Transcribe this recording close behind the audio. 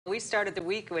We started the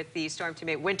week with the Storm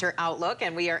Teammate Winter Outlook,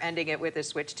 and we are ending it with a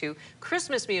switch to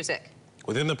Christmas music.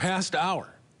 Within the past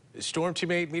hour, Storm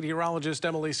Teammate meteorologist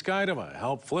Emily Schuitema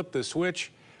helped flip the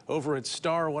switch over at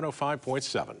Star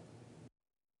 105.7.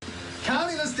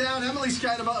 Counting us down, Emily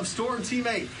Schuitema of Storm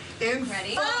Teammate. In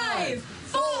Ready? 5,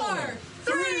 4,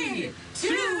 3,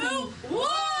 2, 1.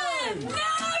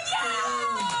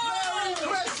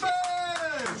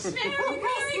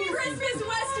 Merry Christmas,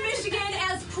 West Michigan.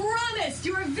 As promised,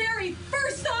 your very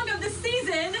first song of the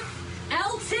season,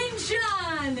 Elton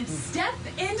John, Step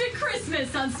into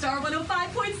Christmas on Star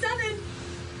 105.7.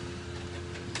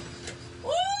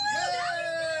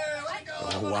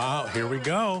 Oh, wow, here we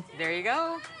go. There you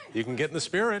go. You can get in the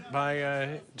spirit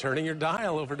by turning your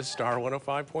dial over to Star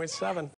 105.7.